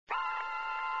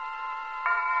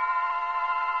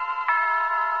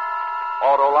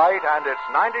Autolite and its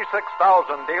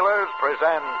 96,000 dealers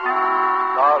present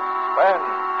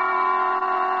Suspense.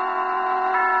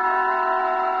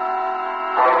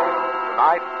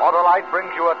 Tonight, Autolite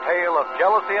brings you a tale of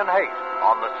jealousy and hate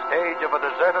on the stage of a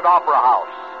deserted opera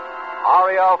house.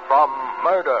 Aria from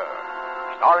Murder,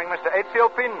 starring Mr. Ezio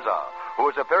Pinza, who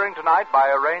is appearing tonight by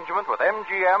arrangement with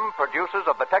MGM, producers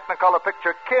of the Technicolor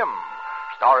picture Kim,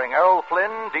 starring Errol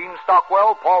Flynn, Dean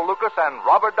Stockwell, Paul Lucas, and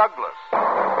Robert Douglas.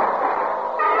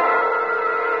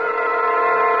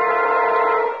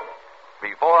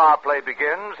 Before our play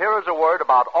begins, here is a word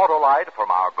about Autolite from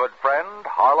our good friend,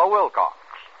 Harlow Wilcox.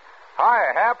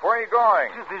 Hi, Hap. Where are you going?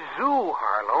 To the zoo,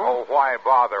 Harlow. Oh, why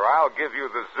bother? I'll give you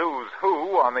the zoo's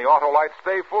who on the Autolite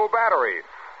Stay Full battery.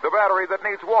 The battery that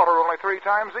needs water only 3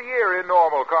 times a year in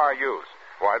normal car use.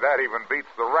 Why, that even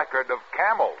beats the record of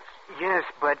camels. Yes,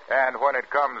 but... And when it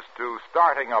comes to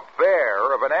starting a bear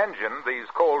of an engine these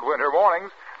cold winter mornings,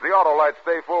 the Autolite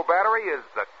Stay Full battery is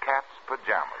the cat's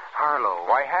pajamas. Harlow.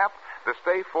 Why, Hap, the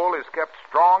Stay Full is kept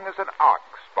strong as an ox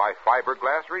by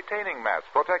fiberglass retaining mats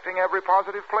protecting every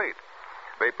positive plate.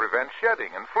 They prevent shedding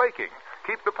and flaking,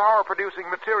 keep the power-producing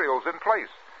materials in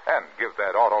place, and give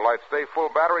that Autolite Stay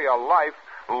Full battery a life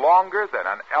longer than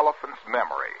an elephant's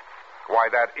memory.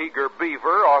 Why, that eager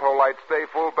beaver Autolite Stay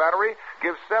Full battery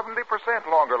gives 70%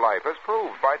 longer life, as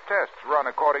proved by tests run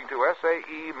according to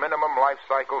SAE minimum life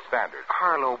cycle standards.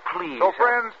 Harlow, please. So,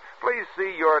 friends, please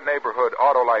see your neighborhood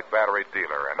Autolite battery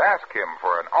dealer and ask him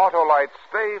for an Autolite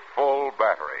Stay Full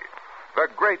battery. The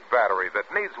great battery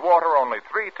that needs water only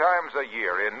 3 times a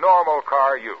year in normal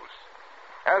car use.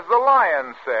 As the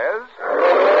lion says,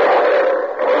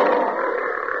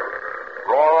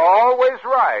 you're always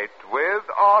right with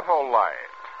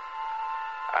Autolite.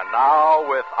 And now,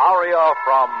 with Aria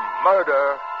from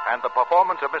Murder and the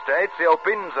performance of Mr. Ezio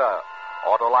Pinza,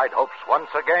 Autolite hopes once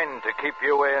again to keep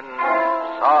you in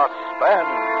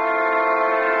suspense.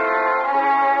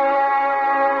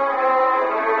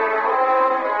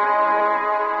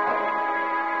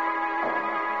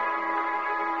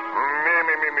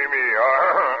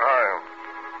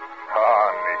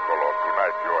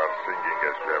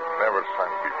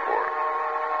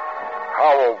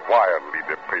 How wildly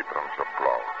the patrons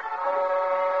applaud.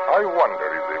 I wonder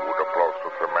if they would applaud so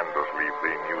tremendously if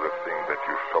they knew the thing that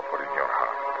you suffer in your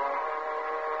heart.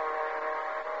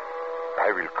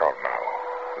 I will call now.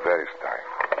 There is time.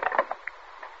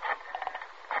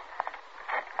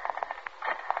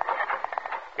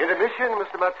 Intermission,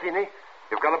 Mr. Mazzini.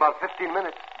 You've got about 15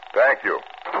 minutes. Thank you.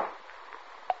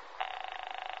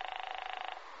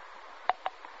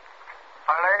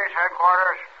 Police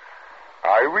headquarters.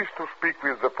 I wish to speak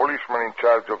with the policeman in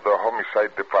charge of the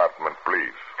homicide department,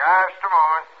 please. Just a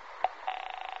moment.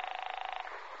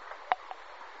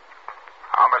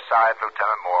 Homicide,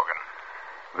 Lieutenant Morgan.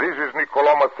 This is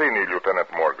Niccolo Mazzini,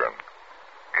 Lieutenant Morgan.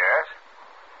 Yes?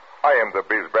 I am the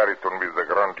bass baritone with the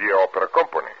Grandier Opera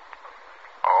Company.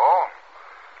 Oh?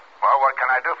 Well, what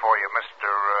can I do for you, Mr.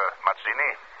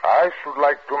 Mazzini? I should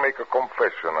like to make a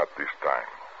confession at this time.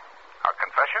 A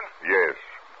confession? Yes.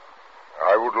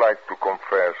 I would like to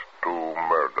confess to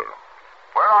murder.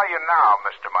 Where are you now,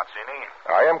 Mr. Mazzini?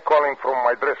 I am calling from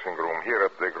my dressing room here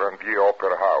at the Grandier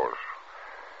Opera House.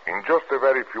 In just a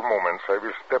very few moments, I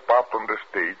will step out on the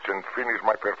stage and finish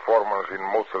my performance in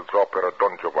Mozart's opera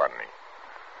Don Giovanni.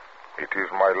 It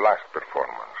is my last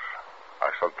performance.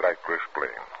 I shall try to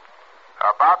explain.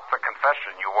 About the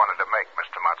confession you wanted to make,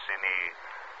 Mr. Mazzini.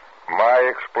 My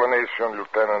explanation,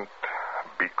 Lieutenant,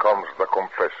 becomes the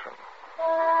confession.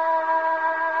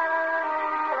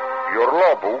 Your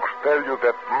law books tell you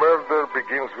that murder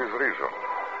begins with reason.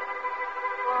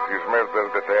 This murder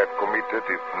that I had committed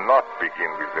did not begin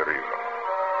with a reason.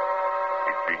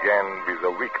 It began with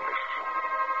a weakness.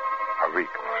 A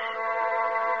weakness.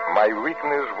 My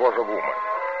weakness was a woman.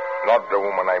 Not the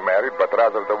woman I married, but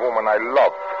rather the woman I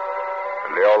loved,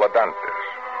 Leola Dantes.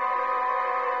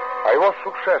 I was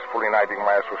successful in hiding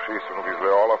my association with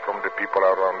Leola from the people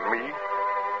around me,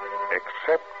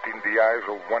 except in the eyes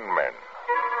of one man,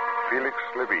 Felix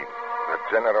Levine, the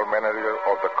general manager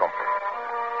of the company.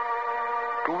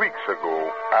 2 weeks ago,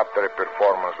 after a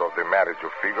performance of The Marriage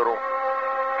of Figaro,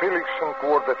 Felix sent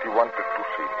word that he wanted to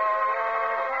see me.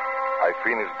 I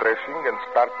finished dressing and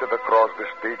started across the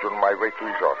stage on my way to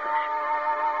his office.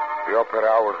 The opera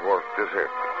house was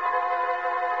deserted.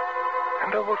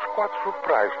 And I was quite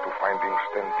surprised to find him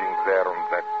standing there on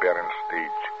that barren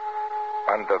stage,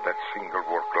 under that single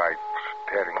work light,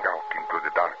 staring out into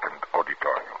the darkened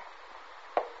auditorium.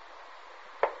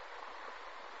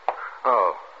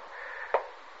 Oh.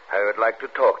 I would like to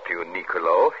talk to you,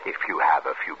 Niccolo, if you have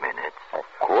a few minutes. Of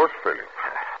course, Felix.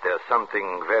 there's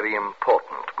something very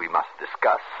important we must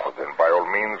discuss. Oh, then by all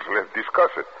means, let's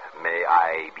discuss it. May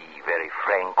I be very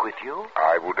frank with you?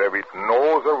 I would have it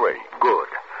no other way. Good.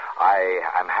 I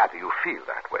am happy you feel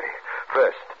that way.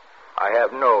 First, I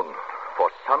have known for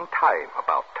some time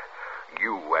about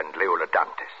you and Leola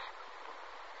Dantes.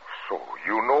 So,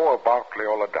 you know about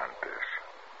Leola Dantes.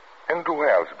 And who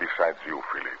else besides you,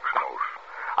 Felix, knows?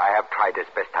 I have tried as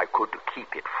best I could to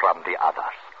keep it from the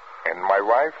others. And my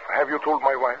wife? Have you told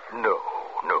my wife? No,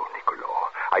 Niccolo.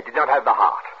 I did not have the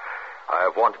heart. I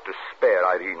have wanted to spare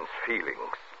Irene's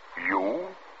feelings. You?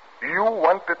 You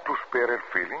wanted to spare her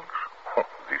feelings?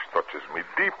 This touches me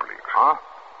deeply. Huh?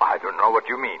 I don't know what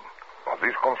you mean. Well,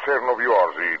 this concern of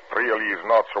yours, it really is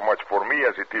not so much for me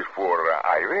as it is for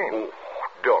Irene. Oh,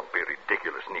 don't be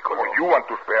ridiculous, Niccolo. Well, you want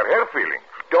to spare her feelings.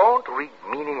 Don't read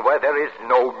meaning where there is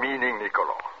no meaning,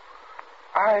 Niccolo.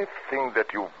 I think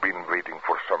that you've been waiting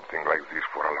for something like this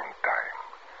for a long time.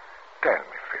 Tell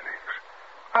me, Felix,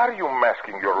 are you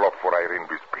masking your love for Irene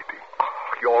with pity?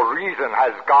 Your reason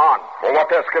has gone. Well,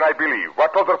 what else can I believe?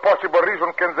 What other possible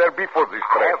reason can there be for this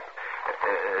threat?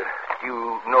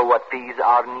 You know what these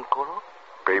are, Niccolo?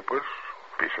 Papers?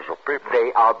 Pieces of paper?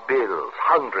 They are bills,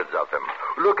 hundreds of them.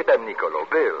 Look at them, Niccolo,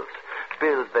 bills.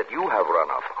 Bills that you have run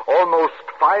off. Almost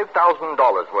 $5,000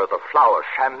 worth of flowers,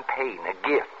 champagne,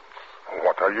 gifts.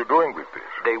 What are you doing with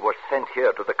this? They were sent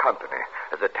here to the company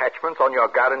as attachments on your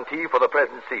guarantee for the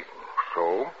present season.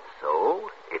 So?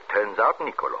 So, it turns out,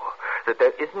 Niccolo, that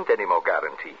there isn't any more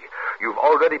guarantee. You've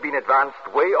already been advanced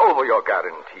way over your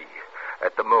guarantee.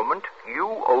 At the moment, you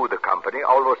owe the company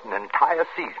almost an entire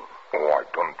season. Oh, I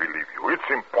don't believe you. It's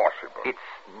impossible. It's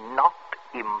not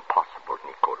impossible,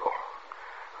 Niccolo.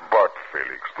 But,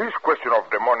 Felix, this question of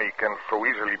the money can so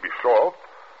easily be solved.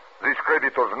 These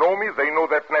creditors know me. They know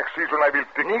that next season I will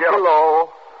take care of...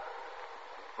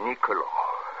 Niccolo,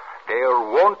 there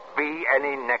won't be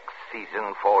any next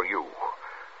season for you.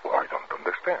 Oh, I don't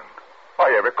understand.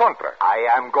 I have a contract. I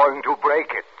am going to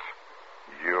break it.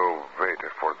 You've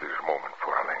waited for this moment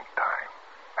for a long time,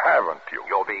 haven't you?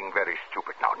 You're being very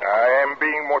stupid now, Niccolo. I am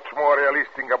being much more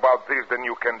realistic about this than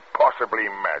you can possibly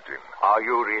imagine. Are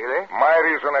you really? My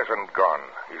reason hasn't gone.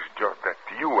 It's just that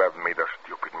you have made a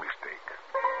stupid mistake.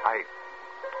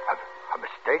 A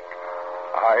mistake?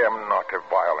 I am not a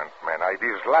violent man. I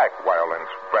dislike violence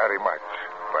very much.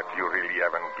 But you really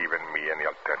haven't given me any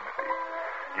alternative.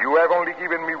 You have only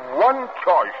given me one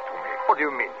choice to make. What do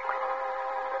you mean, Niccolo?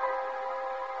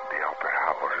 The opera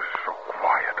house is so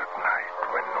quiet at night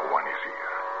when no one is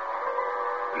here.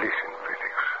 Listen,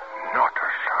 Felix. Not a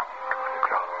sound.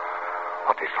 Niccolo,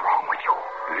 what is wrong with you?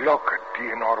 Look at the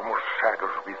enormous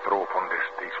shadows we throw upon the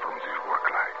stage from this work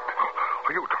light.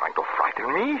 Are you trying to frighten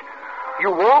me?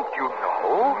 You won't, you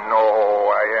know. No,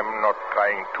 I am not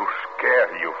trying to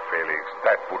scare you, Felix.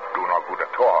 That would do no good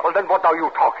at all. Well, then what are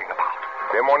you talking about?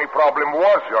 The money problem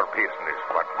was your business,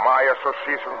 but my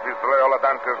association with Leola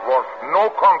Dantes was no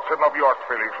concern of yours,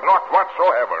 Felix. Not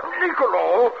whatsoever.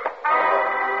 Niccolo!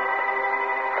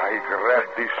 I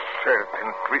grabbed this shirt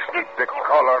and twisted the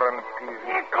collar until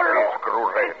it grew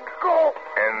red. Go!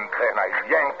 And then I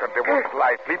yanked at the wood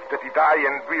light, lifted it high,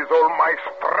 and with all my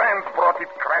strength brought it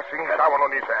crashing down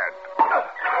on his head.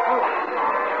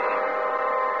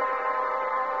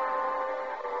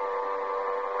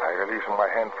 I released my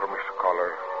hand from his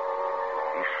collar.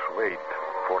 He swayed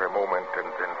for a moment and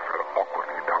then fell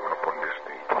awkwardly down upon the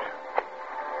stage.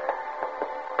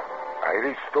 I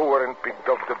reached over and picked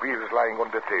up the bills lying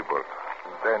on the table.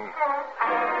 Then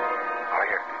I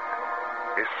heard it.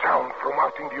 A sound from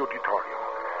out in the auditorium.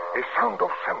 A sound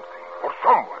of something or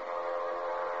someone.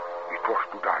 It was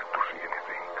too dark to see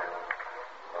anything.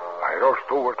 I rushed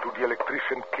over to the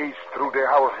electrician case, threw the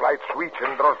house light switch,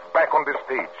 and rushed back on the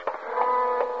stage.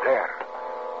 There,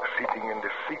 sitting in the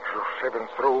 6th or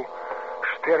 7th row,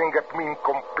 staring at me in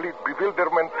complete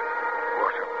bewilderment,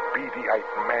 was a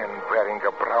beady-eyed man wearing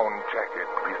a brown jacket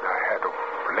with a head of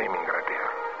flaming red hair.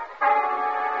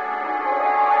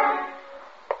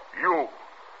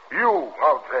 You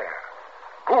out there.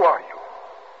 Who are you?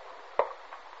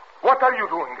 What are you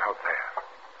doing out there?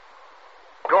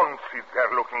 Don't sit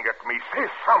there looking at me. Say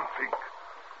something.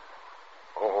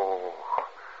 Oh,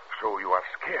 so you are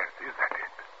scared, is that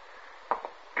it?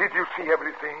 Did you see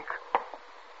everything?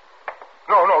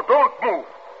 No, don't move.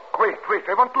 Wait,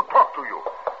 I want to talk to you.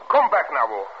 Come back now.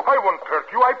 I won't hurt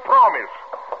you, I promise.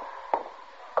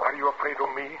 Are you afraid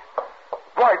of me?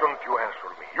 Why don't you answer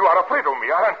me? You are afraid of me,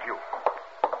 aren't you?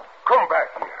 Come back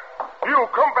here. You,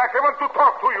 come back. I want to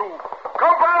talk to you.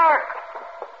 Come back!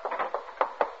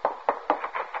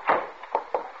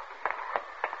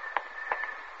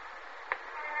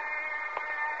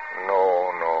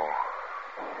 No.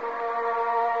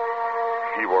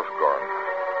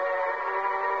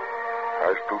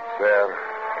 stood there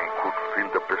and could feel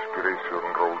the perspiration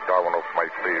roll down off my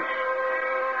face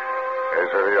as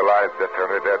I realized that a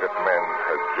red-headed man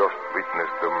had just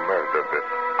witnessed the murder that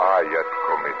I had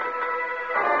committed.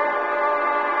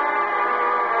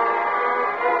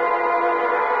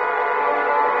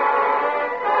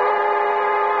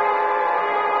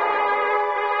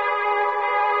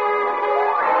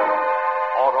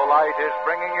 Autolite is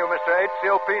bringing you Mr.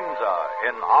 Ezio Pinza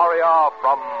in Aria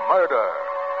from Murder.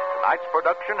 Tonight's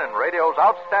production in radio's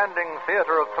outstanding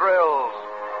theater of thrills,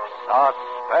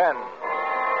 Suspense.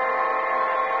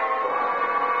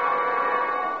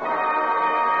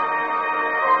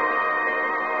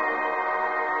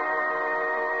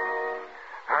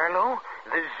 Harlow,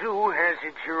 the zoo has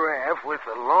a giraffe with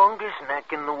the longest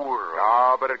neck in the world.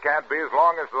 Ah, but it can't be as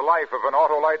long as the life of an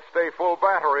Autolite Stay Full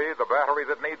battery, the battery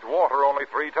that needs water only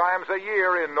 3 times a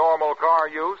year in normal car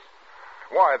use.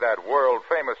 Why, that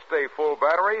world-famous Stay Full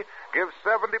battery gives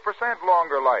 70%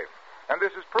 longer life. And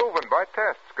this is proven by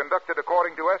tests conducted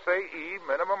according to SAE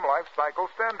minimum life cycle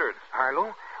standards.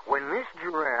 Harlow, when this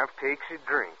giraffe takes a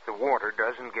drink, the water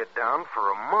doesn't get down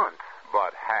for a month.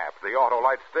 But Hap, the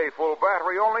Autolite Stay Full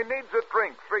battery only needs a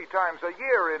drink 3 times a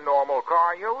year in normal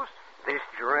car use. This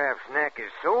giraffe's neck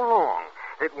is so long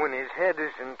that when his head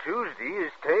is in Tuesday,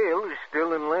 his tail is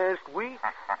still in last week.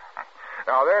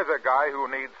 Now, there's a guy who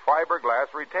needs fiberglass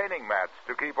retaining mats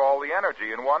to keep all the energy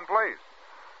in one place.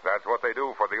 That's what they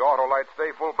do for the Autolite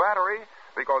Stay Full battery,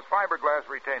 because fiberglass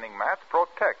retaining mats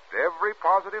protect every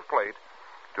positive plate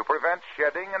to prevent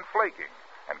shedding and flaking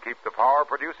and keep the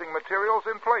power-producing materials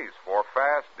in place for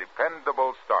fast,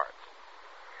 dependable starts.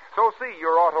 So see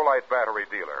your Autolite battery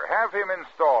dealer. Have him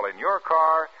install in your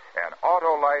car an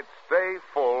Autolite Stay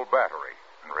Full battery.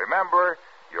 And remember,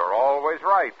 you're always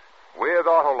right with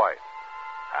Autolite.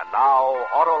 And now,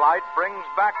 Autolite brings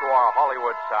back to our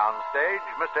Hollywood soundstage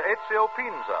Mr. Ezio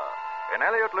Pinza in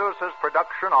Elliot Lewis's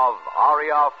production of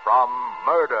Aria from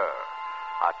Murder,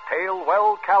 a tale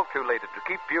well calculated to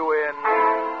keep you in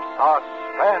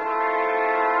suspense.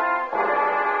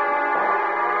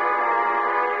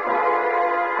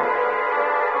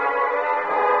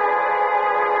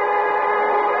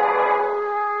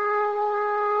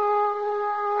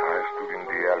 I stood in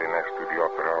the alley next to the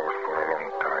opera house for a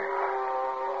long time.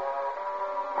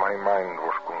 My mind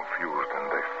was confused and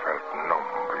I felt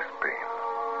numb with pain.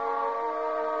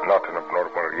 Not an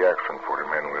abnormal reaction for a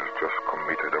man who has just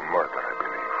committed a murder, I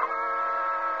believe.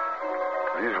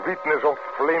 This witness of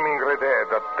flaming red hair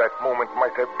at that moment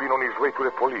might have been on his way to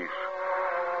the police.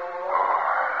 Oh,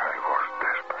 I was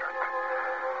desperate.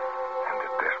 And a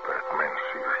desperate man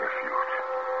seeks refuge.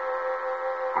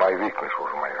 My weakness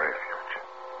was my refuge.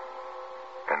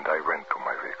 And I went to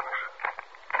my weakness.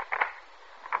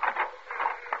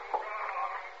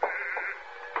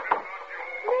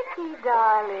 Nicky,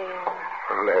 darling.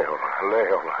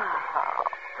 Leola.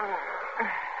 Oh.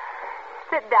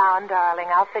 Sit down, darling.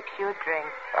 I'll fix you a drink.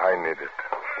 I need it.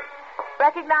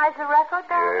 Recognize the record,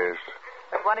 darling? Yes.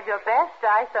 It's one of your best,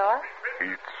 I thought.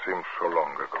 It seems so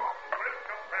long ago.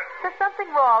 There's something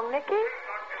wrong, Nicky?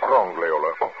 Wrong,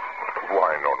 Leola. Oh,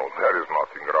 why, no, there is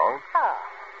nothing wrong. Oh.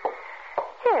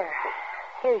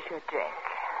 Here's your drink.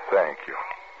 Thank you.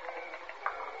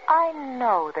 I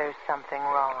know there's something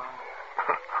wrong.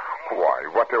 Why?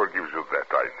 Whatever gives you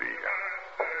that idea?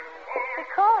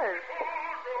 Because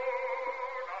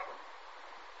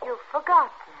you've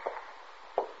forgotten.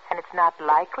 And it's not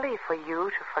likely for you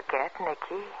to forget,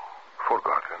 Nicky.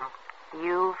 Forgotten?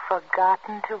 You've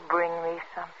forgotten to bring me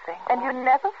something. And you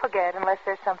never forget unless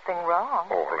there's something wrong.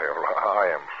 Oh, Leola, I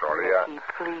am sorry. Nicky,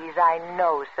 please, I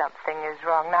know something is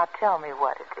wrong. Now tell me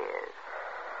what it is.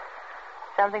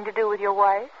 Something to do with your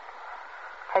wife?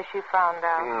 Has she found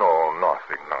out? No,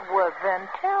 nothing. Well, then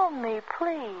tell me,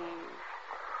 please.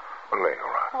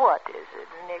 Leola. What is it,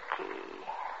 Nicky?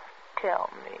 Tell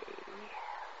me.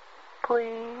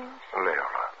 Please?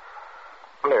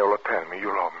 Leola, tell me you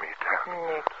love me. Tell me.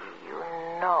 Nicky, you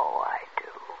know I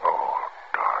do. Oh,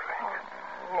 darling.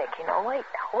 Nicky, no, wait,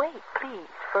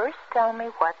 please. First tell me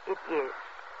what it is.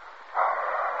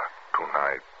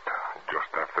 Tonight,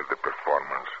 just after the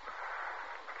performance,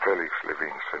 Felix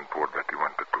Levine sent word that he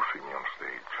wanted to see me on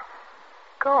stage.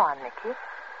 Go on, Nicky.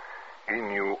 He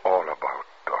knew all about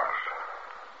us.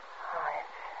 Oh, it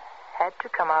had to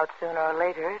come out sooner or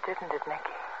later, didn't it,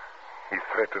 Nicky? He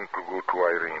threatened to go to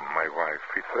Irene, my wife.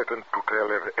 He threatened to tell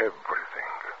her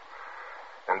everything.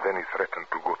 And then he threatened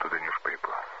to go to the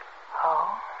newspaper.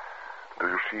 Oh? Do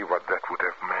you see what that would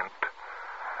have meant?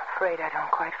 I'm afraid I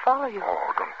don't quite follow you.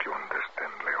 Oh, don't you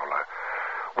understand, Leola?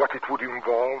 What it would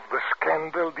involve, the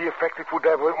scandal, the effect it would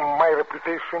have on my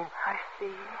reputation. I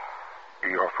see.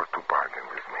 He offered to bargain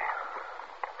with me.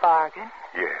 bargain?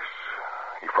 Yes.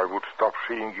 If I would stop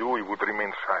seeing you, he would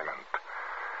remain silent.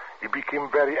 He became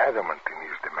very adamant in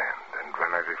his demand, and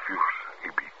when I refused, he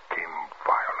became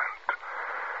violent.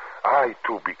 I,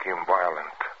 too, became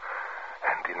violent.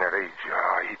 And in a rage,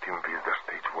 I hit him with the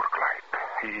stage work light.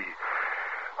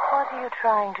 What are you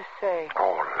trying to say?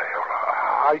 Oh, Leola,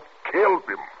 I killed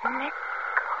him. Nick.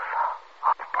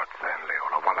 But then,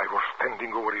 Leola, while I was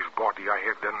standing over his body, I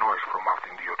heard a noise from out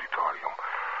in the auditorium.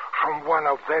 Someone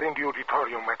out there in the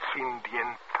auditorium had seen the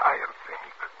entire thing.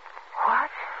 What?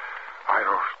 I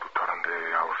rose to turn the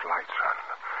house lights on.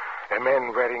 A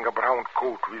man wearing a brown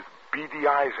coat with beady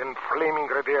eyes and flaming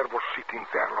red hair was sitting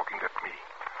there looking at me.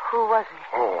 Who was he?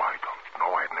 Oh, I don't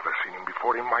know. I'd never seen him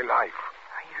before in my life.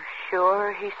 Are you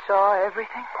sure he saw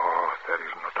everything? Oh, there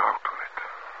is no doubt of it.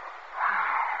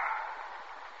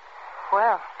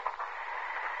 Well,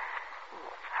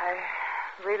 I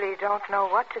really don't know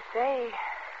what to say.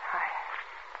 I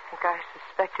think I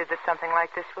suspected that something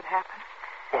like this would happen.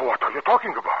 Oh, what are you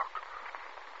talking about?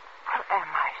 Well, am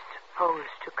I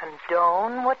supposed to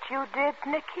condone what you did,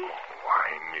 Nicky? Oh,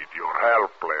 I need your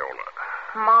help, Leola.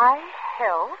 My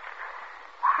help?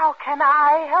 How can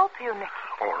I help you, Nicky?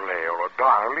 Oh, Leola,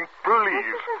 darling, please.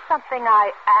 This isn't something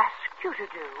I asked you to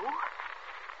do.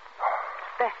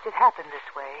 It's best it happened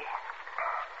this way.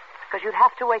 Because you'd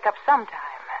have to wake up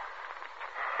sometime.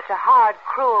 It's a hard,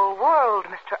 cruel world,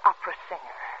 Mr. Opera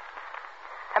Singer.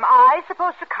 Am I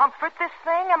supposed to comfort this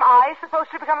thing? Am I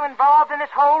supposed to become involved in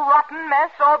this whole rotten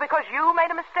mess all because you made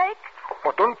a mistake?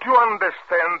 But don't you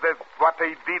understand that what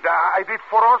I did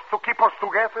for us to keep us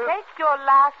together? Take your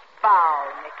last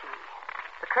bow, Nicky.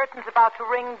 The curtain's about to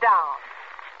ring down.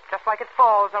 Just like it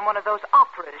falls on one of those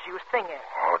operas you sing in.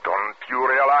 Oh, don't you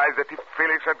realize that if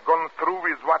Felix had gone through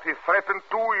with what he threatened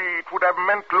to, it would have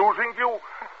meant losing you?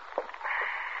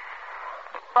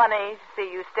 Funny to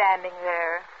see you standing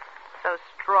there, so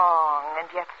strong and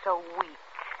yet so weak.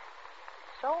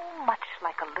 So much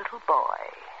like a little boy,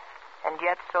 and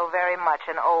yet so very much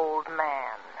an old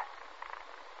man.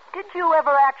 Did you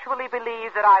ever actually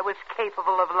believe that I was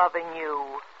capable of loving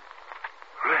you?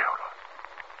 Leola,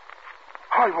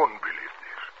 I won't believe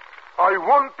this. I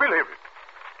won't believe it.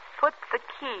 Put the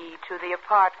key to the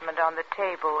apartment on the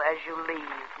table as you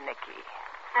leave, Nicky.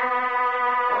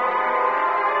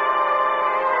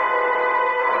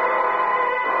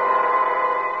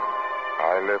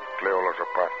 I left Leola's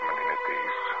apartment in a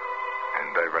daze,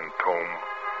 and I went home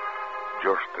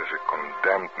just as a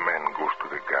condemned man goes to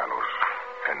the gallows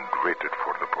and waited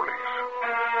for the police.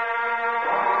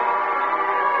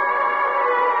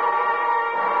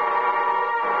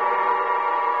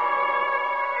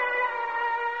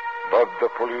 But the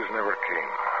police never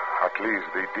came. At least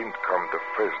they didn't come the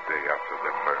first day after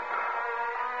the murder.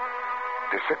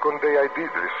 The second day I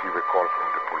did receive a call from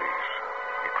the police.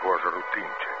 It was a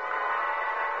routine check.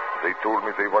 They told me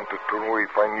they wanted to know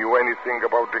if I knew anything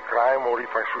about the crime or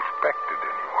if I suspected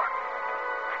anyone.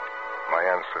 My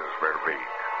answers were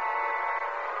vague.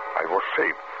 I was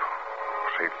safe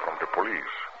from the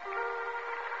police.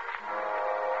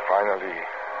 Finally,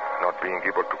 not being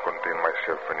able to contain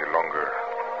myself any longer,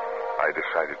 I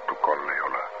decided to call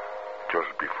Leola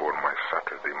just before my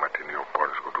Saturday matinee of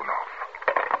Boris Godunov.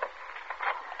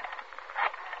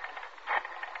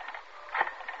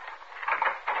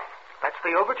 That's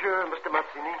the overture, Mr.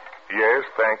 Mazzini. Yes,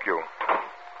 thank you.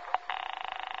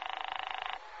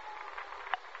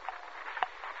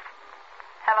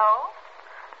 Hello?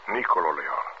 Niccolo,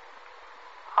 Leola.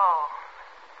 Oh,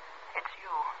 it's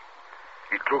you.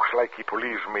 It looks like the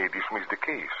police may dismiss the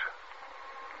case.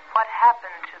 What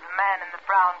happened to the man in the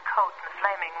brown coat and the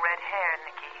flaming red hair,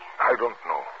 Nicky? I don't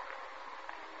know.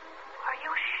 Are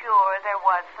you sure there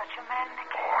was such a man,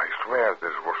 Nicky? Oh, I swear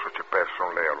there was such a person,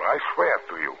 Leola. I swear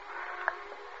to you.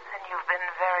 Then you've been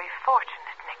very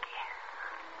fortunate, Nicky.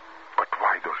 But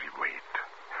why does he wait?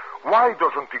 Why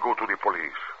doesn't he go to the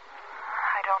police?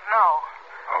 I don't know.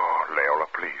 Oh, Leola,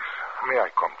 please. May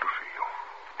I come to see you?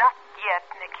 Not yet,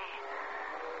 Nicky.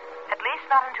 At least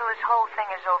not until this whole thing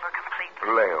is over completely.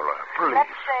 Leola, please.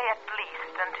 Let's say at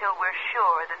least until we're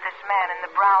sure that this man in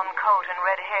the brown coat and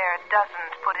red hair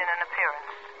doesn't put in an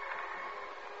appearance.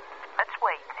 Let's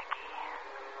wait, Nicky.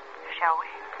 Shall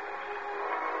we?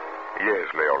 Yes,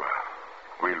 Leola.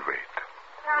 We'll wait.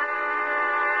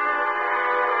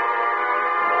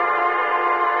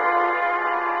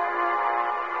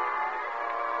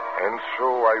 And so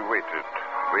I waited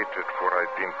for I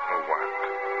didn't know what.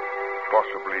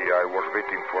 Possibly I was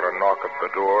waiting for a knock at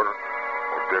the door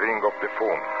or the ring of the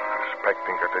phone,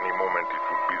 expecting at any moment it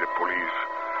would be the police.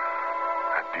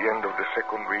 At the end of the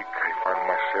second week, I found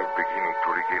myself beginning to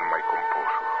regain my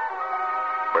composure.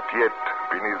 But yet,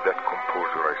 Beneath that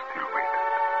composure, I still waited.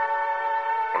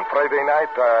 On Friday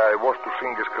night, I was to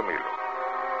sing as Camillo.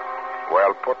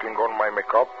 While putting on my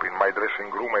makeup in my dressing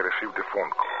room, I received a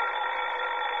phone call.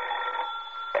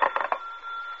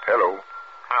 Hello.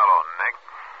 Hello, Nick.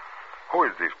 Who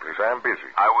is this, please? I am busy.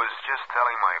 I was just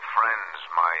telling my friends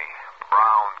my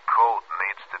brown coat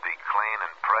needs to be clean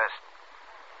and pressed,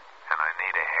 and I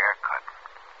need a haircut.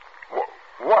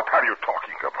 What are you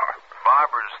talking about?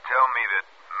 Barbers tell me that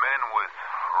men with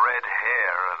red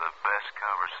hair are the best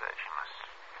conversationalists.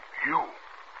 You?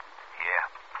 Yeah,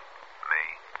 me.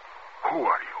 Who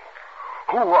are you?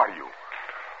 Who are you?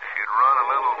 If you'd run a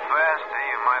little faster,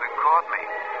 you might have caught me.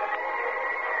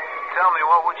 Tell me,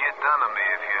 what would you have done to me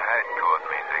if you had caught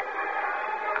me, Nick?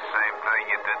 The same thing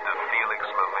you did to Felix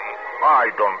Levine. I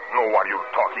don't know what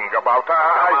you're talking about. Come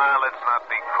on, let's not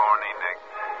be corny, Nick.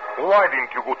 Why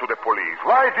didn't you go to the police?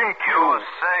 Why didn't you? You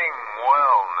sing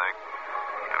well, Nick.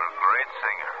 You're a great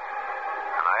singer,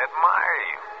 and I admire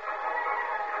you.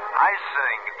 I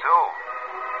sing, too.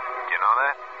 You know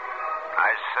that?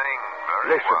 I sing very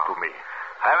well. Listen to me.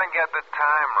 I haven't got the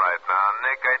time right now,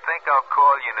 Nick. I think I'll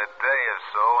call you in a day or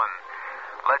so and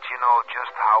let you know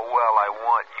just how well I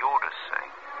want you to sing.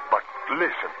 But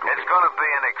listen to me. It's going to be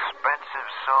an expensive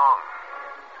song.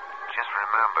 Just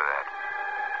remember that.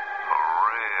 A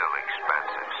real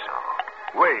expensive song.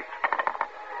 Wait.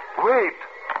 Wait.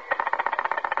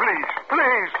 Please,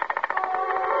 please.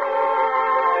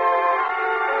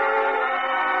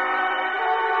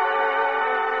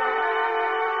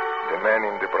 The man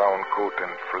in the brown coat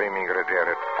and flaming red hair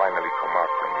had finally come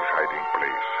out from his hiding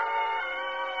place.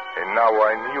 And now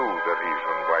I knew the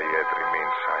reason why he had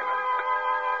remained silent.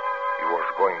 He was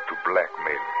going to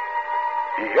blackmail me.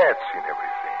 He had seen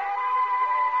everything.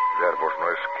 There was no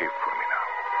escape for me now.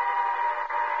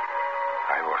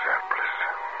 I was helpless.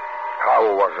 How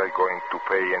was I going to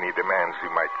pay any demands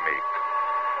he might make?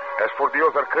 As for the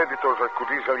other creditors, I could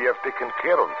easily have taken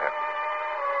care of them.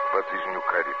 But this new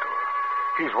creditor,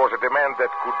 his was a demand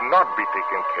that could not be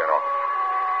taken care of.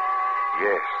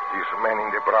 Yes, this man in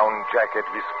the brown jacket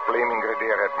with flaming red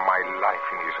hair had my life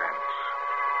in his hands.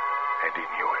 And he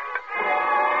knew it.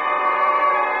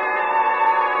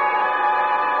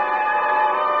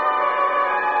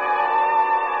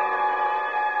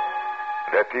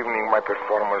 That evening, my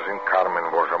performance in Carmen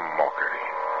was a mockery.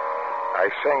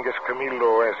 I sang as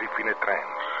Camillo as if in a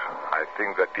trance. I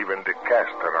think that even the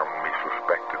cast around me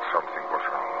suspected something was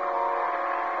wrong.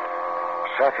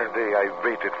 Saturday, I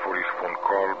waited for his phone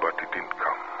call, but it didn't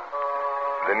come.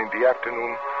 Then in the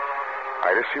afternoon,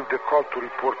 I received a call to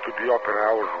report to the Opera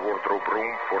House wardrobe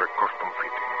room for a costume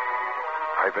fitting.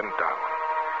 I went down.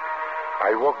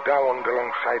 I walked down the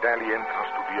long side alley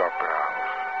entrance to the Opera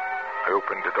House. I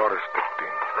opened the door and stepped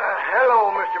in.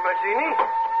 Hello, Mr. Mazzini.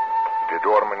 The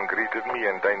doorman greeted me,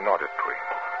 and I nodded to him.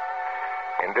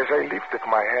 And as I lifted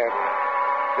my head,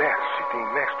 there, sitting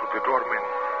next to the doorman,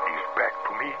 his back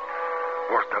to me,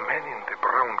 was the man in the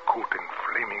brown coat and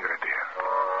flaming red hair.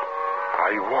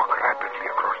 I walked rapidly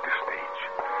across the stage.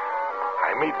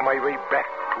 I made my way back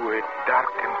to a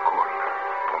darkened corner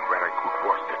from where I could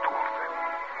watch the two of them.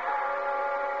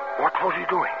 What was he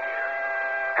doing here?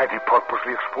 Had he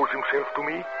purposely exposed himself to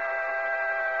me?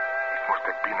 It must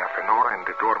have been half an hour, and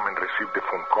the doorman received the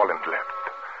phone call and left.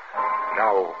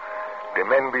 Now, the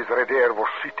man with red hair was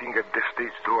sitting at the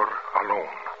stage door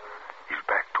alone, his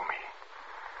back to me.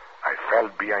 I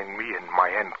felt behind me, and my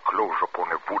hand closed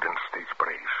upon a wooden stage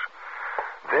brace.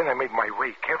 Then I made my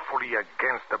way carefully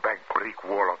against the back brick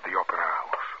wall of the Opera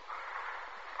House.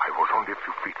 I was only a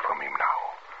few feet from him now.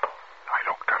 I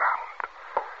looked around.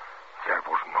 There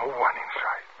was no one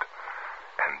inside.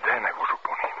 And then I was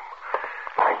upon him.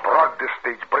 I brought the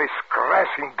stage brace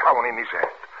crashing down in his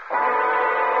head.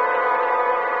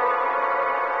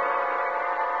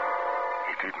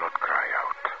 He did not cry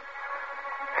out.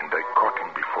 And I caught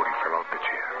him before he fell off the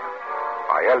chair.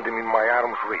 I held him in my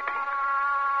arms, waiting.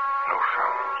 No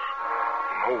sounds.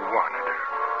 No one there.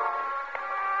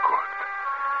 Good.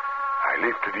 I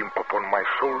lifted him upon my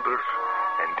shoulders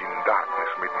and in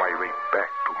darkness made my way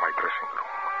back to my dressing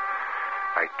room.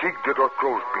 I kicked the door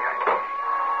closed behind me,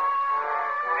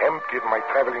 emptied my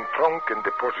traveling trunk and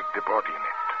deposited the body in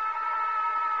it.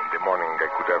 In the morning, I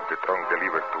could have the trunk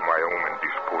delivered to my home and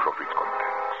dispose of its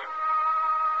contents.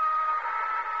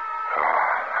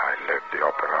 I left the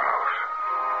Opera House.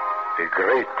 A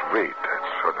great weight had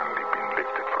suddenly been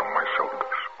lifted from my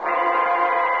shoulders.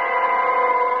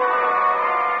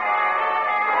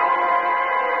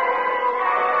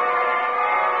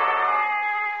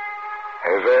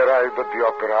 As I arrived at the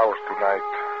Opera House tonight,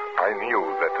 I knew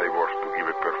that I was to give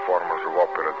a performance of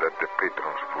opera that the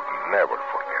patrons would never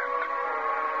forget.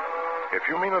 A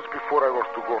few minutes before I was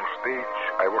to go on stage,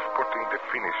 I was putting the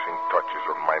finishing touches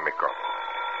on my makeup.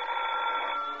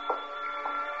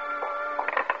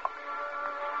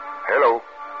 Hello.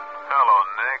 Hello,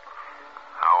 Nick.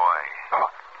 How are you?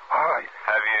 Hi.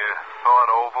 Have you thought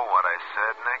over what I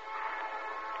said, Nick?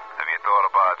 Have you thought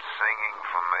about singing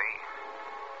for me?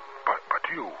 But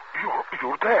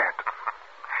you're dead.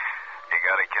 You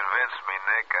gotta convince me,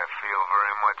 Nick. I feel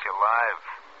very much alive.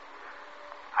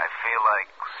 I feel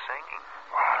like singing.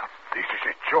 This is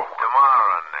a joke.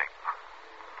 Tomorrow, Nick.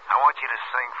 I want you to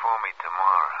sing for me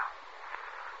tomorrow.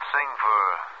 Sing for,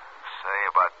 say,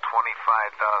 about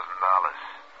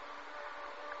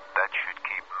 $25,000. That should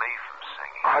keep me from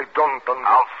singing. I don't understand.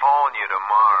 I'll phone you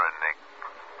tomorrow, Nick.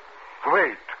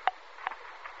 Wait.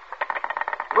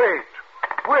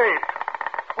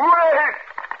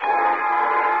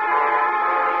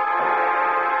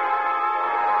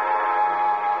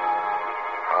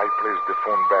 I placed the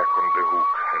phone back on the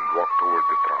hook and walked toward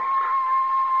the trunk.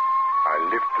 I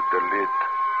lifted the lid.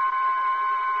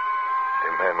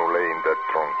 The man who lay in that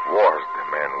trunk was the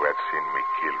man who had seen me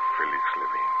kill Felix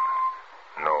Levine.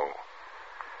 No,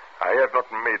 I had not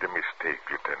made a mistake,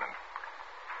 Lieutenant.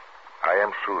 I am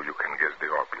sure you can guess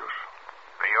the obvious.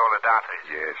 Viola Dates.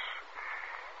 Yes.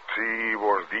 She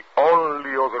was the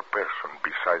only other person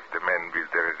besides the man with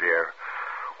the Radier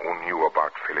who knew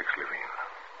about Felix Levine.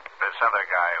 This other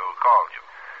guy who called you.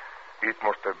 It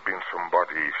must have been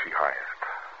somebody she hired.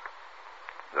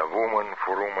 The woman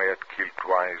for whom I had killed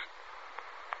twice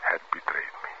had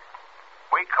betrayed me.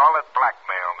 We call it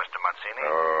blackmail, Mr. Mazzini.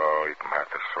 Oh, it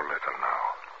matters so little now.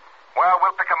 Well,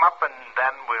 we'll pick him up and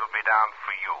then we'll be down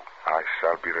for you. I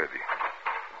shall be ready.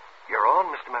 You're on,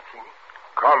 Mr. Mazzini.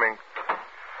 Coming.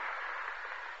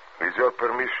 With your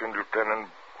permission,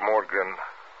 Lieutenant Morgan,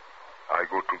 I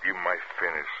go to give my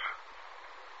finish.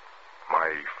 My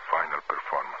final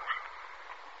performance.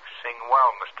 Sing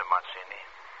well, Mr. Mazzini.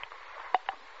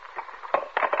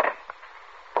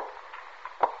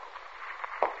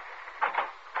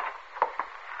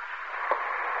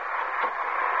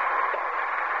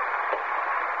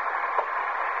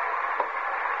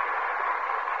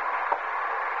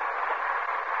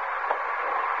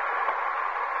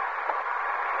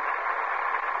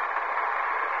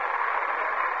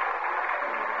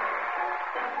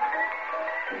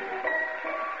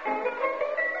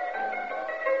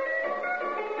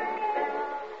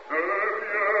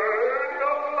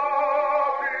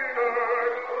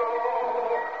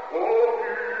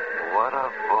 What a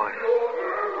voice.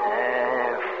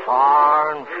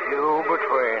 Far and few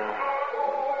between.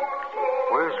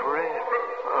 Where's Red? I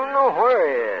don't know where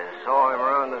he is. Saw him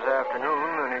around this afternoon,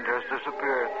 and he just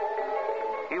disappeared.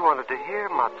 He wanted to hear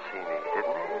Mazzini,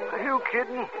 didn't he? Are you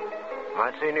kidding?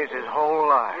 Mazzini's his whole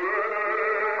life.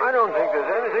 I don't think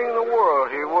there's anything in the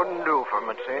world he wouldn't do for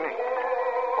Mazzini.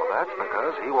 Well, that's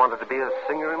because he wanted to be a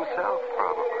singer himself,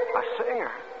 probably. A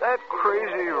singer? That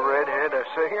crazy redhead a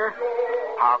singer?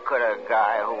 How could a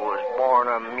guy who was born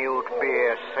a mute be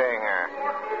a singer?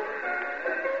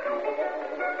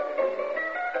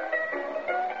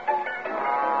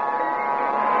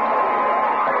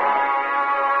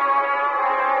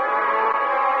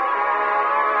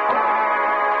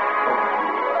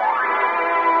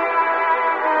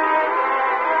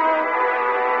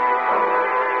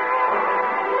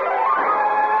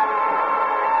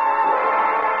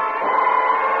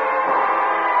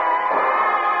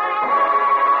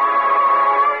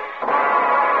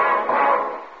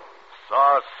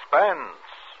 Suspense,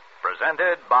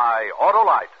 presented by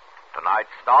Autolite.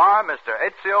 Tonight's star, Mr.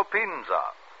 Ezio Pinza.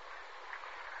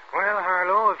 Well,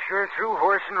 Harlow, if you're through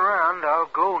horsing around,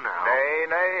 I'll go now.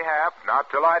 Nay, Hap. Not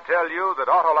till I tell you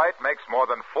that Autolite makes more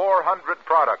than 400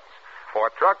 products for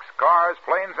trucks, cars,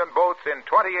 planes, and boats in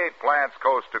 28 plants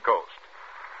coast to coast.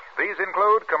 These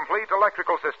include complete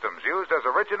electrical systems used as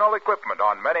original equipment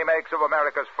on many makes of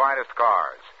America's finest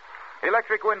cars.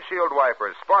 Electric windshield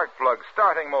wipers, spark plugs,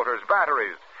 starting motors,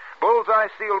 batteries,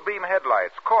 bullseye steel beam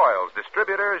headlights, coils,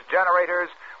 distributors, generators,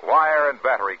 wire, and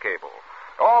battery cable.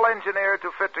 All engineered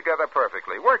to fit together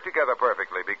perfectly, work together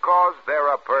perfectly, because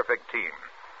they're a perfect team.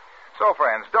 So,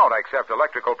 friends, don't accept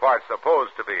electrical parts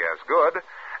supposed to be as good.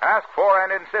 Ask for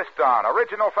and insist on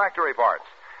original factory parts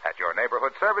at your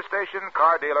neighborhood service station,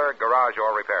 car dealer, garage,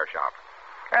 or repair shop.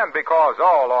 And because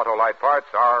all Autolite parts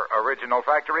are original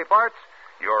factory parts,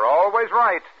 you're always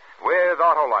right with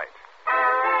Autolite.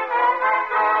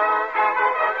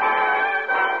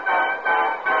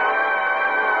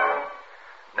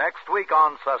 Next week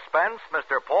on Suspense,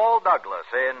 Mr. Paul Douglas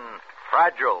in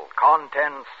Fragile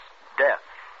Contents, Death.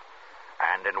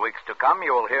 And in weeks to come,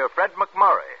 you will hear Fred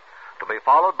McMurray to be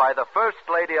followed by the First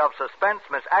Lady of Suspense,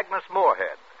 Miss Agnes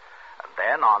Moorehead. And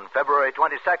then on February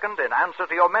 22nd, in answer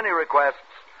to your many requests,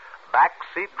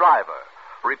 Backseat Driver,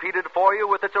 repeated for you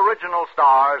with its original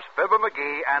stars, Fibber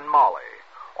McGee and Molly.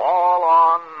 All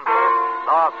on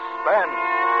Suspense.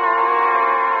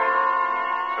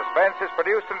 Suspense is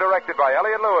produced and directed by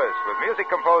Elliot Lewis, with music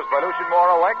composed by Lucian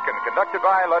Morawek and conducted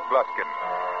by Lud Bluskin.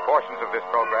 Portions of this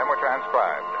program were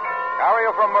transcribed.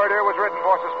 Aria from Murder was written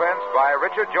for Suspense by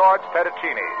Richard George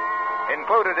Pedicini.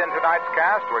 Included in tonight's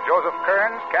cast were Joseph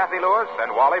Kearns, Kathy Lewis,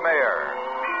 and Wally Mayer.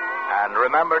 And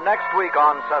remember, next week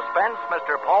on Suspense,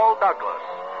 Mr. Paul Douglas,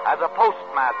 as a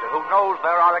postmaster who knows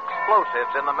there are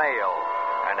explosives in the mail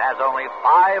and has only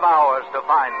 5 hours to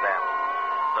find them.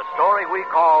 The story we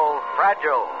call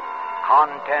Fragile,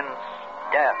 Contents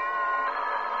Death.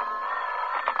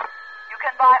 You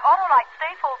can buy Autolite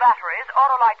Stay-Full batteries,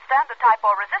 Autolite Standard Type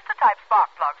or Resistor Type spark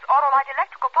plugs, Autolite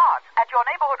electrical parts at your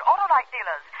neighborhood Autolite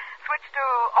dealers. Switch to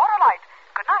Autolite.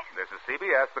 Good night. This is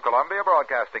CBS, the Columbia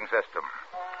Broadcasting System.